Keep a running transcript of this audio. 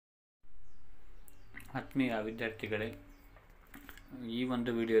ಆತ್ಮೀಯ ವಿದ್ಯಾರ್ಥಿಗಳೇ, ಈ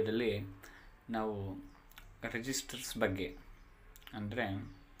ಒಂದು ವಿಡಿಯೋದಲ್ಲಿ ನಾವು ರೆಜಿಸ್ಟರ್ಸ್ ಬಗ್ಗೆ ಅಂದರೆ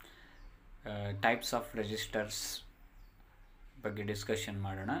ಟೈಪ್ಸ್ ಆಫ್ ರೆಜಿಸ್ಟರ್ಸ್ ಬಗ್ಗೆ ಡಿಸ್ಕಷನ್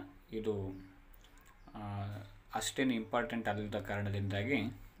ಮಾಡೋಣ. ಇದು ಅಷ್ಟೇನು ಇಂಪಾರ್ಟೆಂಟ್ ಅಲ್ಲದ ಕಾರಣದಿಂದಾಗಿ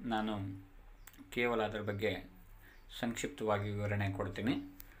ನಾನು ಕೇವಲ ಅದರ ಬಗ್ಗೆ ಸಂಕ್ಷಿಪ್ತವಾಗಿ ವಿವರಣೆ ಕೊಡ್ತೀನಿ.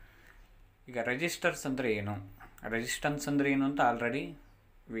 ಈಗ ರೆಜಿಸ್ಟರ್ಸ್ ಅಂದರೆ ಏನು, ರೆಸಿಸ್ಟೆನ್ಸ್ ಅಂದರೆ ಏನು ಅಂತ already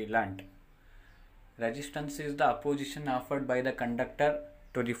we learned. Resistance is the opposition offered by the conductor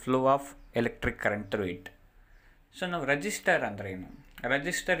to the flow of electric current through it. So now resistor andre enu?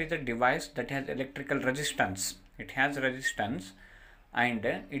 Resistor is a device that has electrical resistance. It has resistance and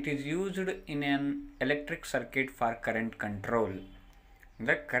it is used in an electric circuit for current control.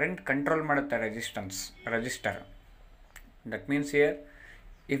 The current control ಮಾಡುತ್ತೆ resistor. That means here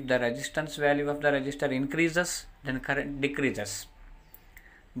if the resistance value of the resistor increases, then current decreases.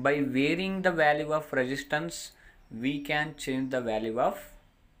 By varying the value of resistance, we can change the value of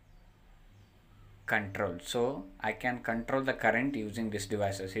control. So I can control the current using these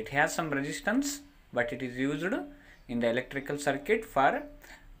devices. It has some resistance, but it is used in the electrical circuit for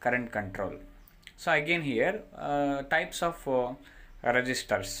current control. So again here types of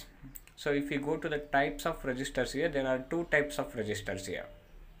resistors. So if you go to the types of resistors here, there are two types of resistors here.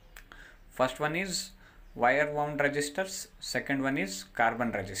 First one is wire wound resistors, second one is carbon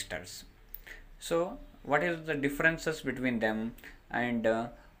resistors. So what is the differences between them and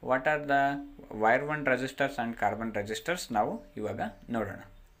what are the wire wound resistors and carbon resistors ನಾವು ಇವಾಗ ನೋಡೋಣ.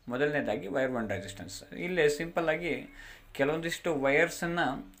 ಮೊದಲನೇದಾಗಿ wire wound resistance. ಇಲ್ಲಿ simple ಆಗಿ ಕೆಲವೊಂದಿಷ್ಟು ವೈರ್ಸನ್ನು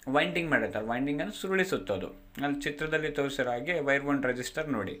winding ಮಾಡಿರ್ತಾರೆ. ವೈಂಡಿಂಗನ್ನು ಸುರುಳಿ ಸುತ್ತೋದು. ಅಲ್ಲಿ ಚಿತ್ರದಲ್ಲಿ ತೋರಿಸಿರೋ ಹಾಗೆ ವೈರ್ wound resistor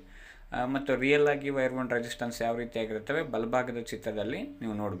ನೋಡಿ, ಮತ್ತು ರಿಯಲ್ ಆಗಿ ವೈರ್ wound resistance ಯಾವ ರೀತಿಯಾಗಿರುತ್ತವೆ ಬಲಭಾಗದ ಚಿತ್ರದಲ್ಲಿ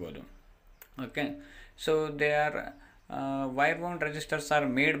ನೀವು ನೋಡ್ಬೋದು. Okay, so they are wire wound resistors are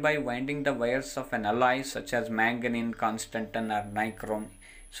made by winding the wires of an alloy such as manganese, constantan or nichrome.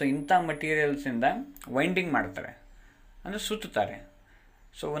 So ಇಂಥ ಮಟೀರಿಯಲ್ಸ್ ಇಂದ ವೈಂಡಿಂಗ್ ಮಾಡ್ತಾರೆ ಅಂದರೆ ಸುತ್ತುತ್ತಾರೆ.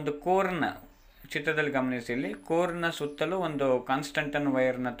 ಸೊ ಒಂದು ಕೋರ್ನ ಚಿತ್ರದಲ್ಲಿ ಗಮನಿಸಿ, ಇಲ್ಲಿ ಕೋರ್ನ ಸುತ್ತಲೂ ಒಂದು ಕಾನ್ಸ್ಟಂಟನ್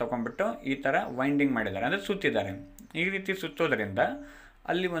ವೈರ್ನ ತೊಗೊಂಡ್ಬಿಟ್ಟು ಈ ಥರ ವೈಂಡಿಂಗ್ ಮಾಡಿದ್ದಾರೆ, ಅಂದರೆ ಸುತ್ತಿದ್ದಾರೆ. ಈ ರೀತಿ ಸುತ್ತೋದ್ರಿಂದ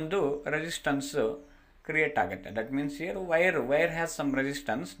ಅಲ್ಲಿ ಒಂದು ರೆಸಿಸ್ಟೆನ್ಸ್ create ಆಗುತ್ತೆ. That means here wire has some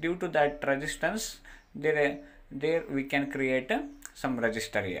resistance. Due to that resistance there we can create some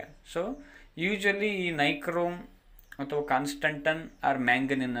resistor here. So usually ಈ ನೈಕ್ರೋಮ್ ಅಥವಾ ಕಾನ್ಸ್ಟಂಟನ್ ಆರ್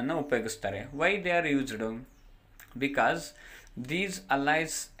ಮ್ಯಾಂಗನೀನ್ ಅನ್ನು ಉಪಯೋಗಿಸ್ತಾರೆ. Why they are used? Because these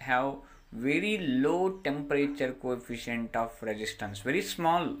alloys have very low temperature coefficient of resistance, very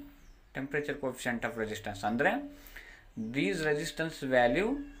small temperature coefficient of resistance. ಅಂದರೆ these resistance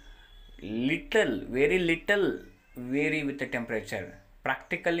value very little vary with the temperature.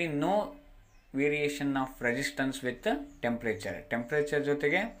 Practically no variation of resistance with the temperature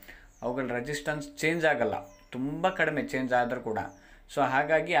ಜೊತೆಗೆ ಅವುಗಳ resistance change ಆಗಲ್ಲ, ತುಂಬ ಕಡಿಮೆ change ಆದರೂ ಕೂಡ. So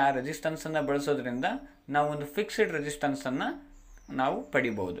ಹಾಗಾಗಿ ಆ ರೆಸಿಸ್ಟೆನ್ಸನ್ನು ಬಳಸೋದ್ರಿಂದ ನಾವು ಒಂದು ಫಿಕ್ಸ್ಡ್ ರೆಸಿಸ್ಟೆನ್ಸನ್ನು ನಾವು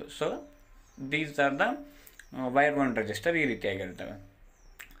ಪಡಿಬೋದು. So these are the wire wound resistor ಈ ರೀತಿಯಾಗಿರ್ತವೆ.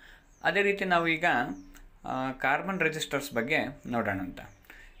 ಅದೇ ರೀತಿ ನಾವು ಈಗ ಕಾರ್ಬನ್ ರೆಸಿಸ್ಟರ್ಸ್ ಬಗ್ಗೆ ನೋಡೋಣ ಅಂತ.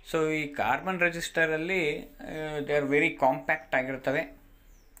 ಸೊ ಈ carbon ರೆಸಿಸ್ಟರಲ್ಲಿ they are very compact ಆಗಿರ್ತವೆ,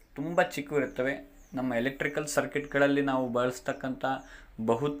 ತುಂಬ ಚಿಕ್ಕ ಇರ್ತವೆ. ನಮ್ಮ ಎಲೆಕ್ಟ್ರಿಕಲ್ ಸರ್ಕ್ಯೂಟ್ಗಳಲ್ಲಿ ನಾವು ಬಳಸ್ತಕ್ಕಂಥ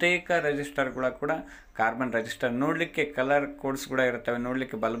ಬಹುತೇಕ ರೆಸಿಸ್ಟರ್ಗಳ ಕೂಡ ಕಾರ್ಬನ್ ರೆಸಿಸ್ಟರ್. ನೋಡಲಿಕ್ಕೆ ಕಲರ್ ಕೋಡ್ಸ್ ಕೂಡ ಇರ್ತವೆ.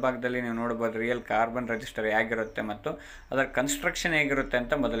 ನೋಡಲಿಕ್ಕೆ ಬಲಭಾಗದಲ್ಲಿ ನೀವು ನೋಡ್ಬೋದು ರಿಯಲ್ ಕಾರ್ಬನ್ ರೆಸಿಸ್ಟರ್ ಹೇಗಿರುತ್ತೆ ಮತ್ತು ಅದರ ಕನ್ಸ್ಟ್ರಕ್ಷನ್ ಹೇಗಿರುತ್ತೆ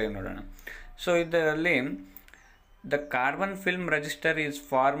ಅಂತ ಮೊದಲಿಗೆ ನೋಡೋಣ. ಸೊ ಇದರಲ್ಲಿ the carbon film resistor is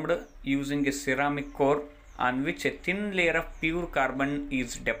formed using A ceramic core on which a thin layer of pure carbon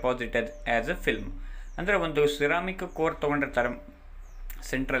is deposited as a film. ಅಂದರೆ ಒಂದು ಸಿರಾಮಿಕ್ ಕೋರ್ ತೊಗೊಂಡಿರ್ತಾರೆ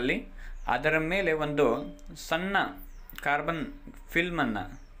ಸೆಂಟ್ರಲ್ಲಿ, ಅದರ ಮೇಲೆ ಒಂದು ಸಣ್ಣ ಕಾರ್ಬನ್ ಫಿಲ್ಮನ್ನು,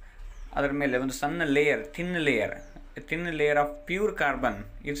 ಅದರ ಮೇಲೆ ಒಂದು ಸಣ್ಣ layer thin layer of pure carbon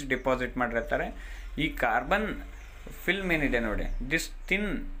is deposit ಮಾಡಿರ್ತಾರೆ. ಈ ಕಾರ್ಬನ್ ಫಿಲ್ಮ್ ಏನಿದೆ ನೋಡಿ, this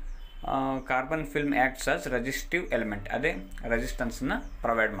thin carbon film acts as resistive element, ಅದೇ ರೆಸಿಸ್ಟೆನ್ಸನ್ನು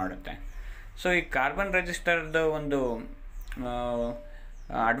ಪ್ರೊವೈಡ್ ಮಾಡುತ್ತೆ. ಸೊ ಈ ಕಾರ್ಬನ್ ರೆಸಿಸ್ಟರ್ದ ಒಂದು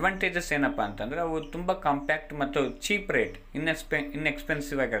ಅಡ್ವಾಂಟೇಜಸ್ ಏನಪ್ಪ ಅಂತಂದರೆ ಅವು ತುಂಬ ಕಾಂಪ್ಯಾಕ್ಟ್ ಮತ್ತು ಚೀಪ್ ರೇಟ್,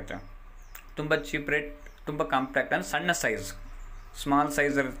 ಇನ್ಎಕ್ಸ್ಪೆನ್ಸಿವ್ ಆಗಿರ್ತವೆ. ತುಂಬ ಚೀಪ್ ರೇಟ್, ತುಂಬ ಕಾಂಪ್ಯಾಕ್ಟ್ ಅಂದರೆ ಸಣ್ಣ ಸೈಜ್, ಸ್ಮಾಲ್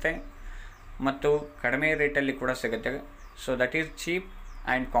ಸೈಜ್ ಇರುತ್ತೆ ಮತ್ತು ಕಡಿಮೆ ರೇಟಲ್ಲಿ ಕೂಡ ಸಿಗುತ್ತೆ. So that is cheap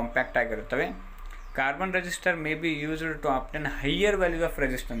and compact ಆಗಿರುತ್ತವೆ. Carbon resistor may be used to obtain higher value of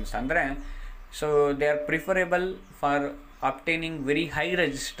resistance. ಅಂದರೆ so they are preferable for obtaining very high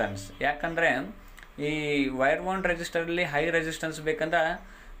resistance. ಯಾಕಂದರೆ ಈ ವೈರ್ wound ರೆಸಿಸ್ಟರಲ್ಲಿ ಹೈ ರೆಸಿಸ್ಟೆನ್ಸ್ ಬೇಕಂದ್ರೆ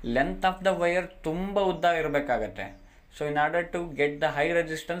ಲೆಂತ್ ಆಫ್ ದ ವೈರ್ ತುಂಬ ಉದ್ದ ಇರಬೇಕಾಗತ್ತೆ. So in order to get the high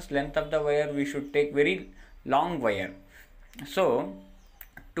resistance length of the wire we should take very long wire. So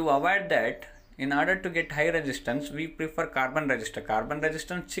to avoid that, in order to get high resistance V prefer carbon resistor. Carbon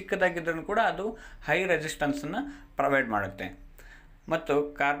resistance ಚಿಕ್ಕದಾಗಿದ್ರೂ ಕೂಡ ಅದು high ರೆಸಿಸ್ಟೆನ್ಸನ್ನು provide ಮಾಡುತ್ತೆ. ಮತ್ತು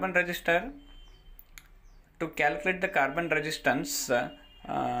carbon resistor to calculate the carbon resistance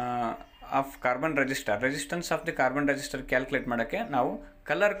of carbon resistance of the carbon resistor calculate ಮಾಡೋಕ್ಕೆ ನಾವು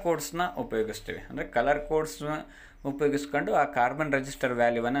colour ಕೋಡ್ಸ್ನ ಉಪಯೋಗಿಸ್ತೀವಿ. ಅಂದರೆ colour ಕೋಡ್ಸ್ನ ಉಪಯೋಗಿಸ್ಕೊಂಡು ಆ ಕಾರ್ಬನ್ ರೆಸಿಸ್ಟರ್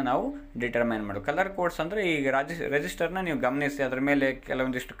ವ್ಯಾಲ್ಯೂವನ್ನು ನಾವು ಡಿಟರ್ಮೈನ್ ಮಾಡೋದು. ಕಲರ್ ಕೋಡ್ಸ್ ಅಂದರೆ ಈಗ ರೆಜಿಸ್ಟರ್ನ ನೀವು ಗಮನಿಸಿ, ಅದರ ಮೇಲೆ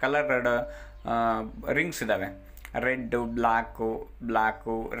ಕೆಲವೊಂದಿಷ್ಟು ಕಲರ್ಡ್ ರಿಂಗ್ಸ್ ಇದ್ದಾವೆ. ರೆಡ್ಡು,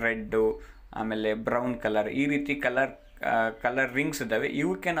 ಬ್ಲ್ಯಾಕು, ರೆಡ್ಡು, ಆಮೇಲೆ ಬ್ರೌನ್ ಕಲರ್, ಈ ರೀತಿ ಕಲರ್ ರಿಂಗ್ಸ್ ಇದ್ದಾವೆ.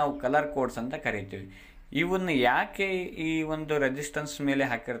 ಇವಕ್ಕೆ ನಾವು ಕಲರ್ ಕೋಡ್ಸ್ ಅಂತ ಕರಿತೀವಿ. ಇವನ್ನು ಯಾಕೆ ಈ ಒಂದು ರೆಸಿಸ್ಟೆನ್ಸ್ ಮೇಲೆ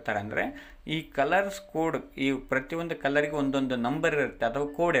ಹಾಕಿರ್ತಾರೆ ಅಂದರೆ, ಈ ಕಲರ್ಸ್ ಕೋಡ್, ಈ ಪ್ರತಿಯೊಂದು ಕಲರಿಗೆ ಒಂದೊಂದು ನಂಬರ್ ಇರುತ್ತೆ ಅಥವಾ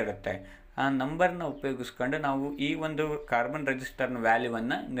ಕೋಡ್ ಇರುತ್ತೆ. ಆ ನಂಬರ್ನ ಉಪಯೋಗಿಸ್ಕೊಂಡು ನಾವು ಈ ಒಂದು ಕಾರ್ಬನ್ ರೆಸಿಸ್ಟರ್ನ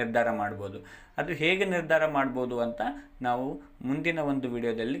ವ್ಯಾಲ್ಯೂವನ್ನು ನಿರ್ಧಾರ ಮಾಡ್ಬೋದು. ಅದು ಹೇಗೆ ನಿರ್ಧಾರ ಮಾಡ್ಬೋದು ಅಂತ ನಾವು ಮುಂದಿನ ಒಂದು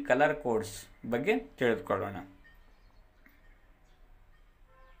ವಿಡಿಯೋದಲ್ಲಿ ಕಲರ್ ಕೋಡ್ಸ್ ಬಗ್ಗೆ ತಿಳಿದುಕೊಳ್ಳೋಣ.